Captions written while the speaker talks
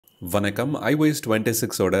வணக்கம். iOS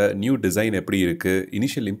 26 ஓட new design எப்படி இருக்கு?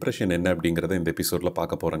 இனிஷியல் இம்ப்ரஷன் என்ன அப்படிங்கிறத இந்த எபிசோட்ல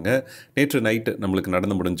பார்க்க போறோங்க. நேற்று நைட் நம்மளுக்கு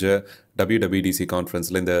நடந்து முடிஞ்ச WWDC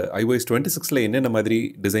கான்ஃபரன்ஸ்ல இந்த iOS 26ல என்னென்ன மாதிரி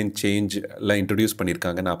டிசைன் சேஞ்ச் எல்லாம் இன்ட்ரோடியூஸ்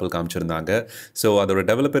பண்ணியிருக்காங்கன்னு ஆப்பிள் காமிச்சிருந்தாங்க. ஸோ அதோட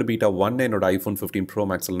டெவலப்பர் பீட்டா 1 என்னோட iPhone 15 Pro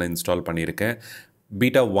Maxல நான் இன்ஸ்டால் பண்ணியிருக்கேன்.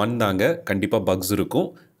 பீட்டா 1 தாங்க, கண்டிப்பாக பக்ஸ் இருக்கும்,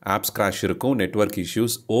 ஆப்ஸ் கிராஷ் இருக்கும், network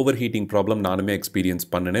issues, over heating problem நானுமே எக்ஸ்பீரியன்ஸ்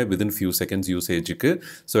பண்ணினேன் விதின் ஃபியூ செகண்ட்ஸ் யூசேஜுக்கு.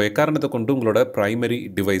 ஸோ எக்காரணத்தை கொண்டு உங்களோட ப்ரைமரி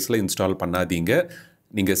டிவைஸில் இன்ஸ்டால் பண்ணாதீங்க.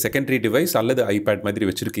 நீங்கள் செகண்டரி டிவைஸ் அல்லது ஐபேட் மாதிரி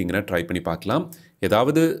வச்சுருக்கீங்கன்னா ட்ரை பண்ணி பார்க்கலாம்.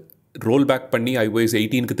 ஏதாவது ரோல் பேக் பண்ணி iOS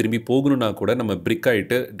 18க்கு திரும்பி போகணுன்னா கூட நம்ம பிரிக்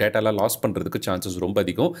ஆகிட்டு டேட்டாலாம் லாஸ் பண்ணுறதுக்கு சான்சஸ் ரொம்ப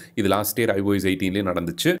அதிகம். இது லாஸ்ட் இயர் iOS 18லேயே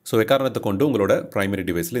நடந்துச்சு. ஸோ எக்காரணத்தை கொண்டு உங்களோட ப்ரைமரி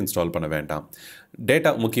டிவைஸில் இன்ஸ்டால் பண்ண வேண்டாம்.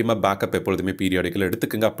 டேட்டா முக்கியமாக பேக்கப் எப்பொழுதுமே பீரியாடிக்கல்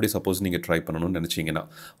எடுத்துக்கங்க, அப்படி சப்போஸ் நீங்கள் ட்ரை பண்ணணும்னு நினச்சிங்கன்னா.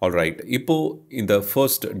 ஆல்ரைட், இப்போது இந்த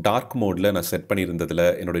ஃபர்ஸ்ட் டார்க் மோடில் நான் செட் பண்ணியிருந்ததில்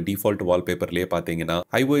என்னோட டிஃபால்ட் வால்பேப்பர்லேயே பார்த்தீங்கன்னா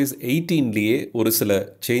iOS 18லேயே ஒரு சில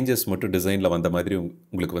சேஞ்சஸ் மட்டும் டிசைனில் வந்த மாதிரி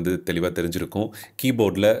உங்களுக்கு வந்து தெளிவாக தெரிஞ்சிருக்கும்.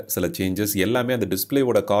 கீபோர்டில் சில சேஞ்சஸ் எல்லாமே அந்த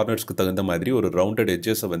டிஸ்பிளேவோட கார்னர்ஸ்க்கு தகுந்த மாதிரி ஒரு ரவுண்டட்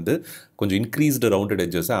எட்ஜஸை வந்து கொஞ்சம் இன்க்ரீஸ்டு ரவுண்டட்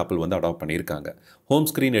எட்ஜஸை ஆப்பிள் வந்து அடாப்ட் பண்ணியிருக்காங்க. ஹோம்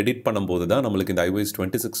ஸ்க்ரீன் எடிட் பண்ணும்போது தான் நம்மளுக்கு இந்த iOS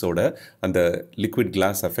 26ஓட அந்த லிக்விட்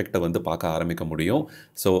கிளாஸ் எஃபெக்டை வந்து பார்க்க ஆரம்பிக்க முடியும்.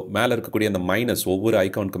 ஸோ மேலே இருக்கக்கூடிய அந்த மைனஸ் ஒவ்வொரு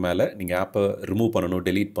ஐக்கானுக்கு மேலே நீங்கள் ஆப்பை ரிமூவ் பண்ணணும்,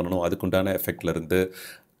 டெலீட் பண்ணணும், அதுக்குண்டான எஃபெக்ட்லேருந்து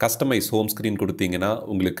கஸ்டமைஸ் ஹோம் ஸ்க்ரீன் கொடுத்தீங்கன்னா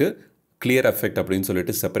உங்களுக்கு கிளியர் எஃபெக்ட் அப்படின்னு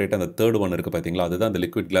சொல்லிட்டு செப்பரேட்டாக அந்த தேர்ட் ஒன் இருக்குது பார்த்தீங்களா, அதுதான் அந்த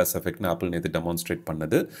லிக்விட் கிளாஸ் எஃபெக்ட்னு ஆப்பிள் நேற்று டெமான்ஸ்ட்ரேட்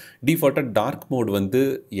பண்ணது. டிஃபால்ட்டாக டார்க் மோட் வந்து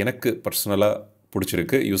எனக்கு பர்சனலாக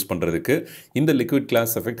பிடிச்சிருக்கு யூஸ் பண்ணுறதுக்கு. இந்த லிக்விட்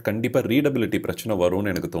கிளாஸ் எஃபெக்ட் கண்டிப்பாக ரீடபிலிட்டி பிரச்சனை வரும்னு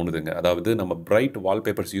எனக்கு தோணுதுங்க. அதாவது நம்ம பிரைட்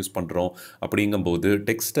வால்பேப்பர்ஸ் யூஸ் பண்ணுறோம் அப்படிங்கும்போது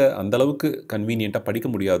டெக்ஸ்ட்டை அந்தளவுக்கு கன்வீனியண்ட்டாக படிக்க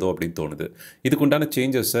முடியாதோ அப்படின்னு தோணுது. இதுக்குண்டான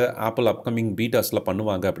சேஞ்சஸை ஆப்பிள் அப்கமிங் பீட்டாஸில்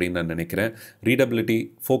பண்ணுவாங்க அப்படின்னு நான் நினைக்கிறேன். ரீடபிலிட்டி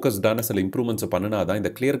ஃபோக்கஸ்டான சில இம்ப்ரூவ்மெண்ட்ஸை பண்ணினா தான்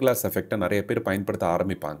இந்த கிளியர் கிளாஸ் எஃபெக்டை நிறைய பேர் பயன்படுத்த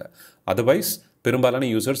ஆரம்பிப்பாங்க. அதர்வைஸ் பெரும்பாலான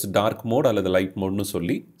யூசர்ஸ் டார்க் மோட் அல்லது லைட் மோட்னு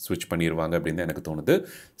சொல்லி ஸ்விட்ச் பண்ணிடுவாங்க அப்படின்னு எனக்கு தோணுது.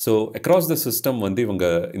 ஸோ அக்ராஸ் த சிஸ்டம் வந்து இவங்க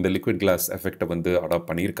இந்த லிக்விட் கிளாஸ் எஃபெக்டை வந்து அடாப்ட்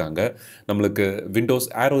பண்ணியிருக்காங்க. நம்மளுக்கு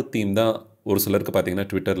விண்டோஸ் ஆரோ தீம் தான் ஒரு சிலருக்கு பார்த்தீங்கன்னா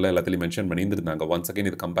ட்விட்டரில் எல்லாத்துலேயும் மென்ஷன் பண்ணியிருந்தாங்க. ஒன்ஸ் அகைன்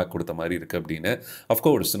இது கம்பேக் கொடுத்த மாதிரி இருக்குது அப்படின்னு.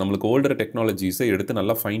 அஃப்கோர்ஸ் நம்மளுக்கு ஓல்டர் டெக்னாலஜிஸை எடுத்து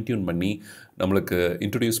நல்லா ஃபைன் டியூன் பண்ணி நம்மளுக்கு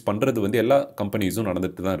இன்ட்ரடியூஸ் பண்ணுறது வந்து எல்லா கம்பெனிஸும்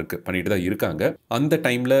நடந்துட்டு தான் பண்ணிட்டு தான் இருக்காங்க. அந்த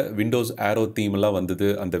டைமில் விண்டோஸ் ஆரோ தீம்லாம் வந்தது,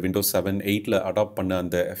 அந்த விண்டோஸ் 7, 8ல் அடாப்ட் பண்ண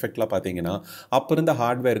அந்த எஃபெக்ட்லாம் பார்த்தீங்கன்னா அப்போ இருந்த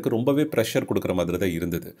ஹார்ட்வேருக்கு ரொம்பவே ப்ரெஷர் கொடுக்குற மாதிரி தான்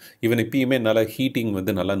இருந்தது. ஈவன் இப்பயுமே என்னால் ஹீட்டிங்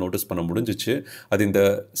வந்து நல்லா நோட்டீஸ் பண்ண முடிஞ்சிச்சு. அது இந்த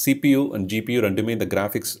CPU அண்ட் GPU ரெண்டுமே இந்த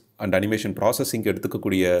கிராஃபிக்ஸ் அண்ட் அனிமேஷன் ப்ராசஸிங்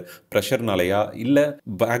எடுத்துக்கக்கூடிய ப்ரெஷர்னாலையா இல்லை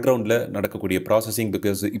பேக்ரவுண்டில் நடக்கக்கூடிய ப்ராசஸிங்,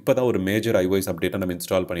 பிகாஸ் இப்போ தான் ஒரு மேஜர் iOS அப்டேட்டை நம்ம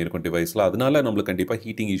இன்ஸ்டால் பண்ணியிருக்கோம் டிவைஸில். அதனால நம்மளுக்கு கண்டிப்பாக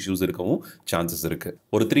ஹீட்டிங் இஷ்யூஸ் இருக்கவும் சான்சஸ் இருக்குது.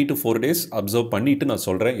 ஒரு 3 to 4 days அப்சர்வ் பண்ணிவிட்டு நான்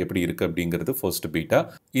சொல்கிறேன் எப்படி இருக்குது அப்படிங்கிறது ஃபர்ஸ்ட் பீட்டா.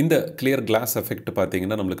 இந்த கிளியர் கிளாஸ் எஃபெக்ட்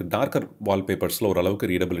பார்த்தீங்கன்னா நம்மளுக்கு டார்க்கர் வால்பேப்பர்ஸில்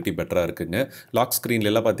ஓரளவுக்கு ரீடபிலிட்டி பெட்டராக இருக்குங்க. லாக்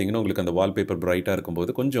ஸ்க்ரீன்லாம் பார்த்தீங்கன்னா உங்களுக்கு அந்த வால்பேப்பர் பிரைட்டாக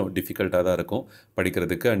இருக்கும்போது கொஞ்சம் டிஃபிகல்ட்டாக தான் இருக்கும்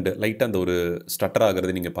படிக்கிறதுக்கு. அண்ட் லைட்டாக அந்த ஒரு ஸ்டட்டர்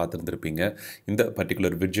ஆகிறது நீங்கள் பார்த்துருந்துருப்பீங்க. இந்த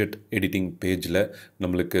பர்டிகுலர் விட்ஜெட் எடிட்டிங் பேஜில்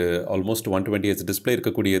நம்மளுக்கு ஆல்மோஸ்ட் 120 Hz டிஸ்பிளே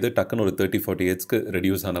இருக்கக்கூடியது டக்குன்னு ஒரு 30-40 Hzக்கு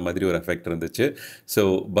ரெடியூஸ் ஆன மாதிரி ஒரு எஃபெக்ட் இருந்துச்சு. ஸோ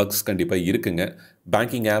பக்ஸ் கண்டிப்பாக இருக்குங்க.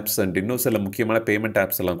 பேங்கிங் ஆப்ஸ் அண்ட் இன்னும் சில முக்கியமான பேமெண்ட்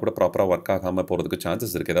ஆப்ஸ் எல்லாம் கூட ப்ராப்பராக ஒர்க் ஆகாமல் போகிறதுக்கு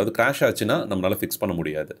சான்சஸ் இருக்குது. ஏதாவது கிராஷ் ஆச்சுன்னா நம்மளால் ஃபிக்ஸ் பண்ண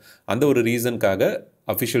முடியாது. அந்த ஒரு ரீசனுக்காக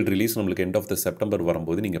அஃபிஷியல் ரிலீஸ் நம்மளுக்கு எண்ட் ஆஃப் த செப்டம்பர்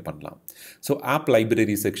வரும்போது நீங்கள் பண்ணலாம். ஸோ ஆப்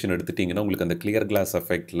லைப்ரரி செக்ஷன் எடுத்துட்டிங்கன்னா உங்களுக்கு அந்த clear class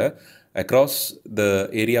எஃபெக்டில் across the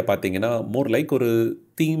area பார்த்தீங்கன்னா மோர் லைக் ஒரு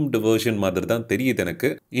தீம்டு வெர்ஷன் மாதிரி தான் தெரியுது எனக்கு.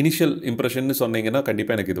 இனிஷியல் இம்ப்ரெஷன் சொன்னீங்கன்னா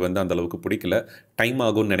கண்டிப்பாக எனக்கு இது வந்து அந்தளவுக்கு பிடிக்கல. டைம்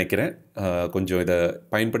ஆகும்னு நினைக்கிறேன். கொஞ்சம் இதை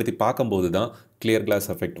பயன்படுத்தி பார்க்கும்போது தான் கிளியர் கிளாஸ்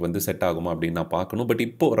எஃபெக்ட் வந்து செட் ஆகுமா அப்படின்னு நான் பார்க்கணும். பட்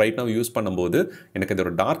இப்போது ரைட் நவ் யூஸ் பண்ணும்போது எனக்கு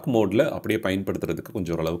இதோட டார்க் மோடில் அப்படியே பயன்படுத்துறதுக்கு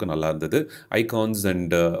கொஞ்சம் ஓரளவுக்கு நல்லா இருந்தது. ஐகான்ஸ்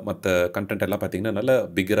அண்ட் மற்ற கண்டென்ட் எல்லாம் பார்த்தீங்கன்னா நல்லா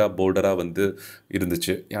பிகராக போல்டராக வந்து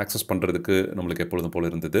இருந்துச்சு. ஆக்சஸ் பண்ணுறதுக்கு நம்மளுக்கு எப்பொழுதும் போல்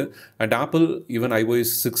இருந்தது. And apple even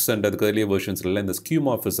iOS 6 and அதுக்கு earlier வெர்ஷன்ஸ்லாம் இந்த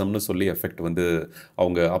ஸ்கியூமார்ஃபிசம்னு சொல்லி எஃபெக்ட் வந்து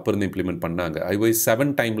அவங்க அப்போ இருந்து இம்ப்ளிமெண்ட் பண்ணாங்க. iOS 7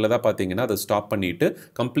 டைமில் தான் பார்த்தீங்கன்னா அதை ஸ்டாப் பண்ணிவிட்டு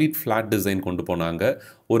கம்ப்ளீட் ஃப்ளாட் டிசைன் கொண்டு போனாங்க.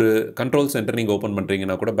 ஒரு கண்ட்ரோல் சென்டர் நீங்கள் ஓப்பன்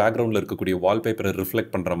பண்ணுறீங்கன்னா கூட பேக்ரவுண்டில் இருக்கக்கூடிய வால்பேப்பரை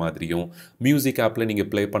ரிஃப்ளெக்ட் பண்ணுற மாதிரியும், மியூசிக் ஆப்பில் நீங்கள்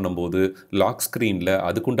ப்ளே பண்ணும்போது லாக் ஸ்க்ரீனில்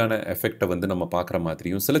அதுக்குண்டான எஃபெக்டை வந்து நம்ம பார்க்குற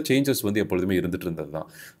மாதிரியும் சில சேஞ்சஸ் வந்து எப்பொழுதுமே இருந்துட்டு இருந்தது தான்.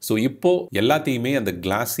 ஸோ இப்போது எல்லாத்தையுமே அந்த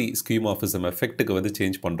கிளாஸி ஸ்கியூமார்ஃபிசம் எஃபெக்ட்டுக்கு வந்து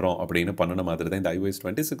சேஞ்ச் பண்ணுறோம் அப்படின்னு பண்ணின மாதிரி தான் இந்த iOS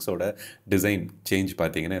 26ஓட டிசைன் சேஞ்ச்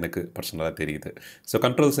பார்த்தீங்கன்னா எனக்கு பர்சனலாக தெரியுது. ஸோ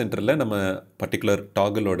கண்ட்ரோல் சென்டரில் நம்ம பர்டிகுலர்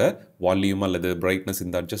டாகிளோட வால்யூம் அல்லது பிரைட்னஸ்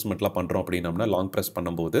இந்த அட்ஜஸ்ட்மெண்ட்லாம் பண்ணுறோம் அப்படின்னம்னா லாங் ப்ரெஸ்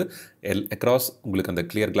பண்ணும்போது அக்ராஸ் உங்களுக்கு அந்த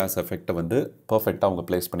கிளியர் கிளாஸ் எஃபெக்டை வந்து பர்ஃபெக்டாக அவங்க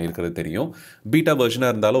ப்ளேஸ் பண்ணியிருக்கிறது தெரியும். பீட்டா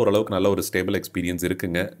வெர்ஷனாக இருந்தாலும் ஓரளவுக்கு நல்ல ஒரு ஸ்டேபிள் எக்ஸ்பீரியன்ஸ்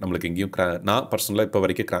இருக்குங்க. நம்மளுக்கு எங்கேயும் நான் பர்சனலாக இப்போ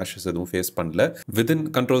வரைக்கும் கிராஷஸ் எதுவும் ஃபேஸ் பண்ணல. வித்தின்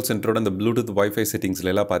கண்ட்ரோல் சென்டரோட அந்த ப்ளூடூத் வைஃபை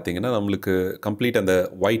செட்டிங்ஸ்லாம் பார்த்தீங்கன்னா நம்மளுக்கு கம்ப்ளீட் அந்த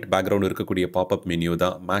ஒயிட் பேக்ரவுண்ட் இருக்கக்கூடிய பாப்அப் மெனியூ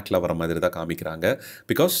தான் மேக்கில் வர மாதிரி தான் காமிக்கிறாங்க.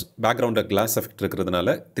 பிகாஸ் பேக்ரவுண்டில் கிளாஸ் எஃபெக்ட்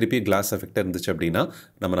இருக்கிறதுனால திருப்பி கிளாஸ் எஃபெக்ட் இருந்துச்சு அப்படின்னா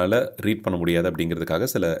நம்மளால் ரீட் பண்ண முடியாது அப்படிங்கிறதுக்காக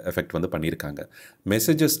சில எஃபெக்ட் வந்து பண்ணியிருக்காங்க.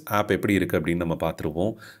 மெசேஜஸ் ஆப் எப்படி இருக்குது அப்படின்னு நம்ம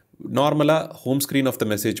பார்த்துருவோம். நார்மலாக home screen of the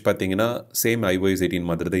message பார்த்தீங்கன்னா சேம் iOS 18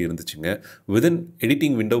 மாதிரி தான் இருந்துச்சுங்க. விதின்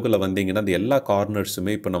எடிட்டிங் விண்டோக்குள்ளே வந்தீங்கன்னா அந்த எல்லா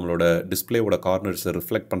கார்னர்ஸுமே இப்போ நம்மளோட டிஸ்பிளேவோட கார்னர்ஸை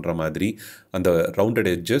ரிஃப்ளெக்ட் பண்ணுற மாதிரி அந்த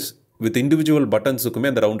ரவுண்டட் எட்ஜஸ் வித் இண்டிவிஜுவல் பட்டன்ஸுக்குமே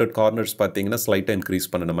அந்த ரவுண்டட் கார்னர்ஸ் பார்த்தீங்கன்னா ஸ்லைட்டாக இன்க்ரீஸ்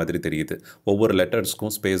பண்ணின மாதிரி தெரியுது. ஒவ்வொரு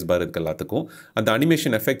லெட்டர்ஸ்க்கும் ஸ்பேஸ் பார் இதுக்கு எல்லாத்துக்கும் அந்த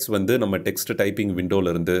அனிமேஷன் எஃபெக்ட்ஸ் வந்து நம்ம டெக்ஸ்ட் டைப்பிங்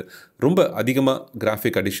விண்டோவிலேருந்து ரொம்ப அதிகமாக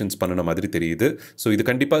கிராஃபிக் அடிஷன்ஸ் பண்ணின மாதிரி தெரியுது. ஸோ இது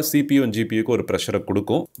கண்டிப்பாக CPU அண்ட் GPUக்கு ஒரு ப்ரெஷரை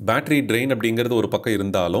கொடுக்கும். பேட்டரி ட்ரெயின் அப்படிங்கிறது ஒரு பக்கம்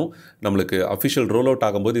இருந்தாலும் நம்மளுக்கு அஃபிஷியல் ரோல் அவுட்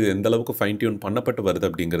ஆகும்போது இது எந்த அளவுக்கு ஃபைன் டியூன் பண்ணப்பட்டு வருது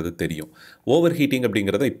அப்படிங்கிறது தெரியும். ஓவர் ஹீட்டிங்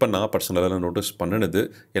அப்படிங்கிறத இப்போ நான் பர்சனலாக நோட்டீஸ் பண்ணினது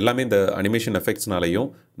எல்லாமே இந்த அனிமேஷன் எஃபெக்ட்ஸ்னாலையும்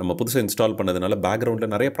நம்ம புதுசாக இன்ஸ்டால் பண்ணதுனால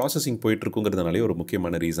பேக்ரவுண்டில் நிறைய ப்ராசஸிங் போயிட்டு இருக்குங்கிறதுனாலே ஒரு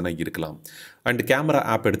முக்கியமான ரீசனாக இருக்கலாம். அண்ட் கேமரா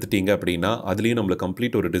ஆப் எடுத்துட்டீங்க அப்படின்னா அதுலேயும் நம்மளுக்கு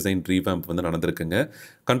கம்ப்ளீட் ஒரு டிசைன் ரீவேம்ப் வந்து நடந்திருக்குங்க.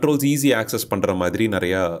 கண்ட்ரோல்ஸ் ஈஸி ஆக்சஸ் பண்ணுற மாதிரி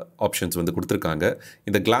நிறையா ஆப்ஷன்ஸ் வந்து கொடுத்துருக்காங்க.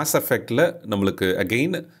 இந்த கிளாஸ் எஃபெக்டில் நம்மளுக்கு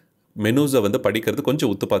அகெயின் மெனூஸை வந்து படிக்கிறது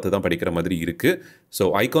கொஞ்சம் உத்து பார்த்து தான் படிக்கிற மாதிரி இருக்குது. ஸோ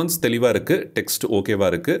ஐகான்ஸ் தெளிவாக இருக்குது, டெக்ஸ்ட்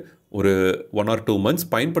ஓகேவாக இருக்குது. ஒரு 1 or 2 months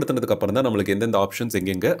பயன்படுத்தினதுக்கு அப்புறம் தான் நம்மளுக்கு எந்தெந்த ஆப்ஷன்ஸ்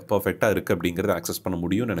எங்கெங்கே பர்ஃபெக்டாக இருக்குது அப்படிங்கிறத ஆக்சஸ் பண்ண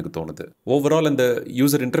முடியும்னு எனக்கு தோணுது. ஓவரால் இந்த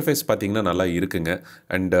யூசர் இன்டர்ஃபேஸ் பார்த்தீங்கன்னா நல்லா இருக்குங்க.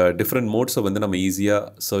 அண்ட் டிஃப்ரெண்ட் மோட்ஸை வந்து நம்ம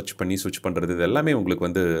ஈஸியாக சர்ச் பண்ணி ஸ்விட்ச் பண்ணுறது இது எல்லாமே உங்களுக்கு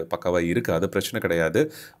வந்து பக்காவாக இருக்குது, அது பிரச்சனை கிடையாது.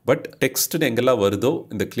 பட் டெக்ஸ்ட்டு எங்கெல்லாம் வருதோ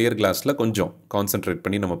இந்த கிளியர் கிளாஸில் கொஞ்சம் கான்சென்ட்ரேட்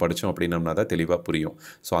பண்ணி நம்ம படித்தோம் அப்படின்னம்னா தான் தெளிவாக புரியும்.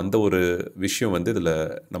 ஸோ அந்த ஒரு விஷயம் வந்து இதில்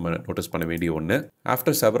நம்ம நோட்டீஸ் பண்ண வேண்டிய ஒன்று.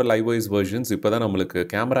 ஆஃப்டர் செவரல் iOS வெர்ஷன்ஸ் இப்போ தான் நம்மளுக்கு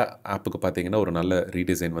கேமரா ஆப்புக்கு பார்த்தீங்கன்னா ஒரு நல்ல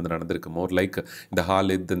ரீடிசைன் வந்து நடந்திருக்கு. மோர் லைக் இந்த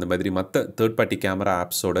ஹாலித் இந்த மாதிரி மற்ற தேர்ட் பார்ட்டி கேமரா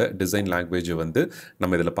ஆப்ஸோட டிசைன் லாங்குவேஜை வந்து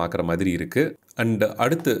நம்ம இதில் பார்க்குற மாதிரி இருக்குது. அண்ட்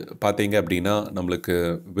அடுத்து பார்த்தீங்க அப்படின்னா நம்மளுக்கு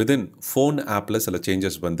விதின் ஃபோன் ஆப்பில் சில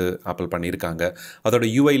சேஞ்சஸ் வந்து ஆப்பிள் பண்ணியிருக்காங்க. அதோட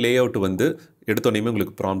UI லே அவுட் வந்து எடுத்தோன்னே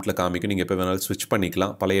உங்களுக்கு ப்ராம்ப்ட்டில் காமிக்கும். நீங்கள் எப்போ வேணாலும் ஸ்விட்ச்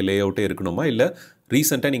பண்ணிக்கலாம். பழைய லே அவுட்டே இருக்கணுமா இல்லை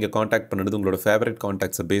ரீசெண்டாக நீங்கள் காண்டாக்ட் பண்ணது உங்களோட ஃபேவரட்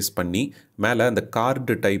காண்டாக்ட்ஸை பேஸ் பண்ணி மேலே அந்த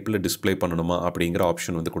கார்டு டைப்பில் டிஸ்பிளே பண்ணணுமா அப்படிங்கிற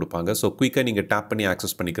ஆப்ஷன் வந்து கொடுப்பாங்க. ஸோ குயிக்காக நீங்கள் டேப் பண்ணி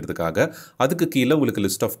ஆக்சஸ் பண்ணிக்கிறதுக்காக அதுக்கு கீழே உங்களுக்கு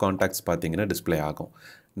லிஸ்ட் ஆஃப் காண்டாக்ட்ஸ் பார்த்தீங்கன்னா டிஸ்பிளே ஆகும்.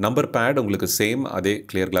 நம்பர் பேட் உங்களுக்கு சேம் அதே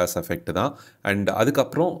கிளியர் கிளாஸ் எஃபெக்ட் தான். அண்ட்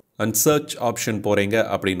அதுக்கப்புறம் சர்ச் ஆப்ஷன் போகிறீங்க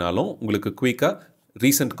அப்படின்னாலும் உங்களுக்கு குயிக்காக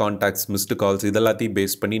ரீசெண்ட் காண்டாக்ட்ஸ், மிஸ்டு கால்ஸ் இதெல்லாத்தையும்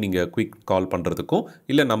பேஸ் பண்ணி நீங்கள் குயிக் கால் பண்ணுறதுக்கும்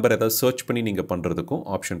இல்லை நம்பர் ஏதாவது சர்ச் பண்ணி நீங்கள் பண்ணுறதுக்கும்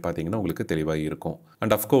ஆப்ஷன் பார்த்தீங்கன்னா உங்களுக்கு தெளிவாக இருக்கும்.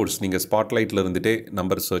 அண்ட் அஃப்கோர்ஸ் நீங்கள் ஸ்பாட்லைட்டில் இருந்துகிட்டே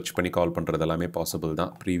நம்பர் சர்ச் பண்ணி கால் பண்ணுறது எல்லாமே பாசிபிள்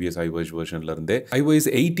தான் ப்ரீவியஸ் iOS வெர்ஷன்லேருந்தே. iOS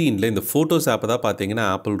 18 இந்த ஃபோட்டோஸ் ஆப்பை தான் பார்த்தீங்கன்னா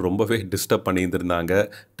ஆப்பிள் ரொம்பவே டிஸ்டர்ப் பண்ணியிருந்தாங்க.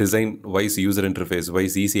 Design wise, user interface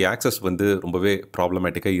wise, easy access வந்து ரொம்பவே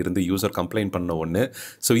ப்ராப்ளமேட்டிக்காக இருந்து யூசர் கம்ப்ளைண்ட் பண்ண ஒன்று.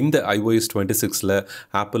 ஸோ இந்த iOS 26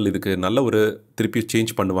 ஆப்பிள் இதுக்கு நல்ல ஒரு திருப்பி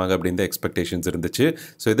சேஞ்ச் பண்ணுவாங்க அப்படின்னு எக்ஸ்பெக்டேஷன்ஸ் இருந்துச்சு.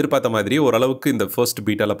 ஸோ எதிர்பார்த்த மாதிரி ஓரளவுக்கு இந்த ஃபர்ஸ்ட்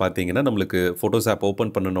பீட்டாவில் பார்த்தீங்கன்னா நம்மளுக்கு ஃபோட்டோஸ் ஆப்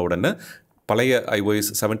ஓப்பன் பண்ணின உடனே பழைய iOS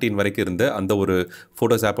 17 வரைக்கும் இருந்த அந்த ஒரு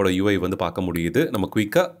ஃபோட்டோஸ் ஆப்போட UI வந்து பார்க்க முடியுது. நம்ம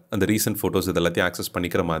குயிக்காக அந்த ரீசெண்ட் ஃபோட்டோஸ் இது எல்லாத்தையும் ஆக்சஸ்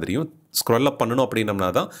பண்ணிக்கிற மாதிரியும் ஸ்க்ரோல் அப் பண்ணணும் அப்படின்னம்னா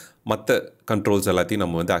தான் மற்ற கண்ட்ரோல்ஸ் எல்லாத்தையும்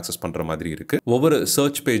நம்ம வந்து ஆக்சஸ் பண்ணுற மாதிரி இருக்குது. ஒவ்வொரு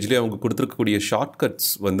சர்ச் பேஜ்லேயும் அவங்க கொடுத்துருக்கக்கூடிய ஷார்ட்கட்ஸ்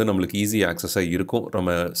வந்து நம்மளுக்கு ஈஸி ஆக்சஸாக இருக்கும்.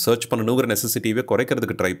 நம்ம சர்ச் பண்ணணுங்கிற நெசசிட்டிவே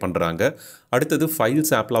குறைக்கிறதுக்கு ட்ரை பண்ணுறாங்க. அடுத்தது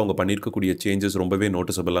ஃபைல்ஸ் ஆப்பில் அவங்க பண்ணியிருக்கக்கூடிய சேஞ்சஸ் ரொம்பவே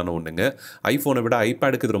நோட்டிசபிளான ஒன்றுங்க. ஐஃபோனை விட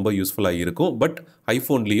ஐபேடுக்கு இது ரொம்ப யூஸ்ஃபுல்லாக இருக்கும். பட்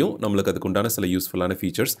ஐஃபோன்லேயும் நம்மளுக்கு அதுக்கு உண்டான சில யூஸ்ஃபுல்லான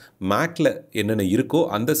ஃபீச்சர்ஸ் மேக்கில் என்னென்ன இருக்கோ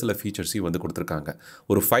அந்த சில ஃபீச்சர்ஸையும் வந்து கொடுத்துருக்காங்க.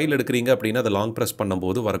 ஒரு ஃபைல் எடுக்கிறீங்க அப்படின்னா அதை லாங் ப்ரெஸ்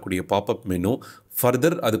பண்ணும்போது வரக்கூடிய பாப்அப் மெனு,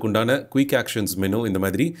 ஃபர்தர் அதுக்குண்டான குயிக் ஆக்ஷன்ஸ் மெனு, இந்த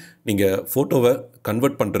மாதிரி நீங்கள் ஃபோட்டோவை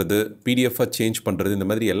கன்வெர்ட் பண்ணுறது, பிடிஎஃபாக சேஞ்ச் பண்ணுறது, இந்த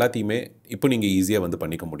மாதிரி எல்லாத்தையுமே இப்போ நீங்கள் ஈஸியாக வந்து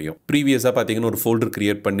பண்ணிக்க முடியும். ப்ரீவியஸாக பார்த்தீங்கன்னா ஒரு ஃபோல்டர்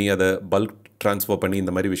க்ரியேட் பண்ணி அதை பல்க் ட்ரான்ஸ்ஃபர் பண்ணி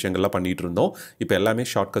இந்த மாதிரி விஷயங்கள்லாம் பண்ணிகிட்டு இருந்தோம். இப்போ எல்லாமே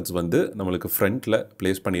ஷார்ட்கட்ஸ் வந்து நம்மளுக்கு ஃப்ரண்ட்டில்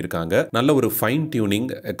ப்ளேஸ் பண்ணியிருக்காங்க. நல்ல ஒரு ஃபைன் டியூனிங்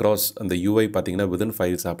அக்ராஸ் அந்த UI பார்த்தீங்கன்னா விதின்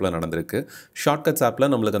ஃபைல்ஸ் ஆப்பில் நடந்திருக்கு. ஷார்ட்கட்ஸ் ஆப்பில்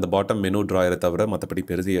நம்மளுக்கு அந்த பாட்டம் மெனு ட்ராயரை தவிர மற்றபடி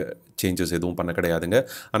பெரிய சேஞ்சஸ் எதுவும் பண்ண கிடையாதுங்க.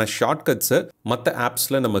 ஆனால் ஷார்ட்கட்ஸை மற்ற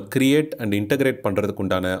ஆப்ஸில் நம்ம கிரியேட் அண்ட் இன்டகிரேட் பண்ணுறதுக்கு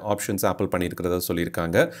உண்டான ஆப்ஷன்ஸ் ஆப்பிள் பண்ணியிருக்கிறதா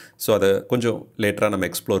சொல்லியிருக்காங்க. ஸோ அதை கொஞ்சம் லேட்டராக நம்ம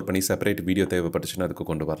எக்ஸ்ப்ளோர் பண்ணி செப்பரேட் வீடியோ தேவைப்பட்டுச்சுன்னா அதுக்கு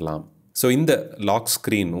கொண்டு வரலாம். ஸோ இந்த லாக்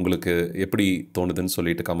ஸ்க்ரீன் உங்களுக்கு எப்படி தோணுதுன்னு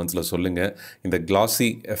சொல்லிட்டு கமெண்ட்ஸில் சொல்லுங்கள். இந்த கிளாசி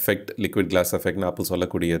எஃபெக்ட், லிக்விட் கிளாஸ் எஃபெக்ட்னு ஆப்பிள்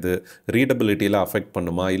சொல்லக்கூடியது ரீடபிலிட்டியில் அஃபெக்ட்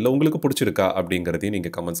பண்ணுமா இல்லை உங்களுக்கு பிடிச்சிருக்கா அப்படிங்கிறதையும்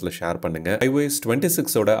நீங்கள் கமெண்ட்ஸில் ஷேர் பண்ணுங்கள். iOS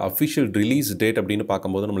 26 அஃபிஷியல் ரிலீஸ் டேட் அப்படின்னு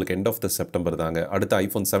பார்க்கும்போது நம்மளுக்கு எண்ட் ஆஃப் த செப்டம்பர் தாங்க. அடுத்து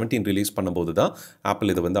iPhone 17 ரிலீஸ் பண்ணும்போது தான்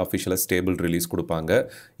ஆப்பிள் இது வந்து அஃபிஷியலாக ஸ்டேபிள் ரிலீஸ் கொடுப்பாங்க.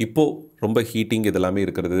 இப்போது ரொம்ப ஹீட்டிங் இதெல்லாமே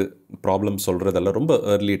இருக்கிறது, ப்ராப்ளம் சொல்கிறதெல்லாம் ரொம்ப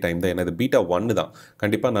ஏர்லி டைம் தான். ஏன்னா இது பீட்டா 1 தான்.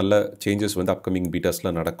 கண்டிப்பாக நல்ல சேஞ்சஸ் வந்து அப்கமிங்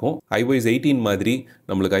பீட்டாஸில் நடக்கும். iOS 18 மாதிரி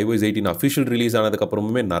நம்மளுக்கு iOS 18 அஃபிஷியல் ரிலீஸ்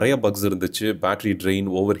ஆனதுக்கப்புறமுமே நிறைய பக்ஸ் இருந்துச்சு. பேட்டரி ட்ரெயின்,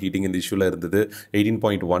 ஓவர் ஹீட்டிங் இந்த இஷ்யூலாம் இருந்தது.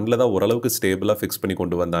 18.1 தான் ஓரளவுக்கு ஸ்டேபிளாக ஃபிக்ஸ் பண்ணி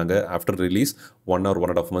கொண்டு வந்தாங்க ஆஃப்டர் ரிலீஸ் 1 or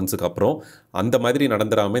 1.5 months அப்புறம். அந்த மாதிரி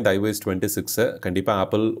நடந்துடாமல் இந்த iOS 26 கண்டிப்பாக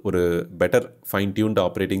ஆப்பிள் ஒரு பெட்டர் ஃபைன் டியூன்ட்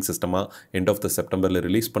ஆப்ரேட்டிங் சிஸ்டமாக எண்ட் ஆஃப் த செப்டம்பரில்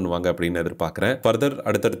ரிலீஸ் பண்ணுவாங்க அப்படின்னு எதிர்பார்க்குறேன். ஃபர்தர்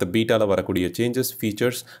அடுத்தடுத்த பீட்டாவில் வரக்கூடிய சேஞ்சஸ்,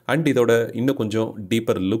 ஃபீச்சர்ஸ் அண்ட் இதோட இன்னும் கொஞ்சம்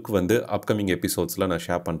டீப்பர் லுக் வந்து அப்கமிங் எபிசோட்ஸில் நான்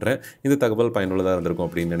ஷேர் பண்ணுறேன். இந்த தகவல் பயனுள்ளதாக இருந்திருக்கும்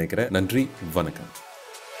அப்படின்னு நினைக்கிறேன். நன்றி, வணக்கம்.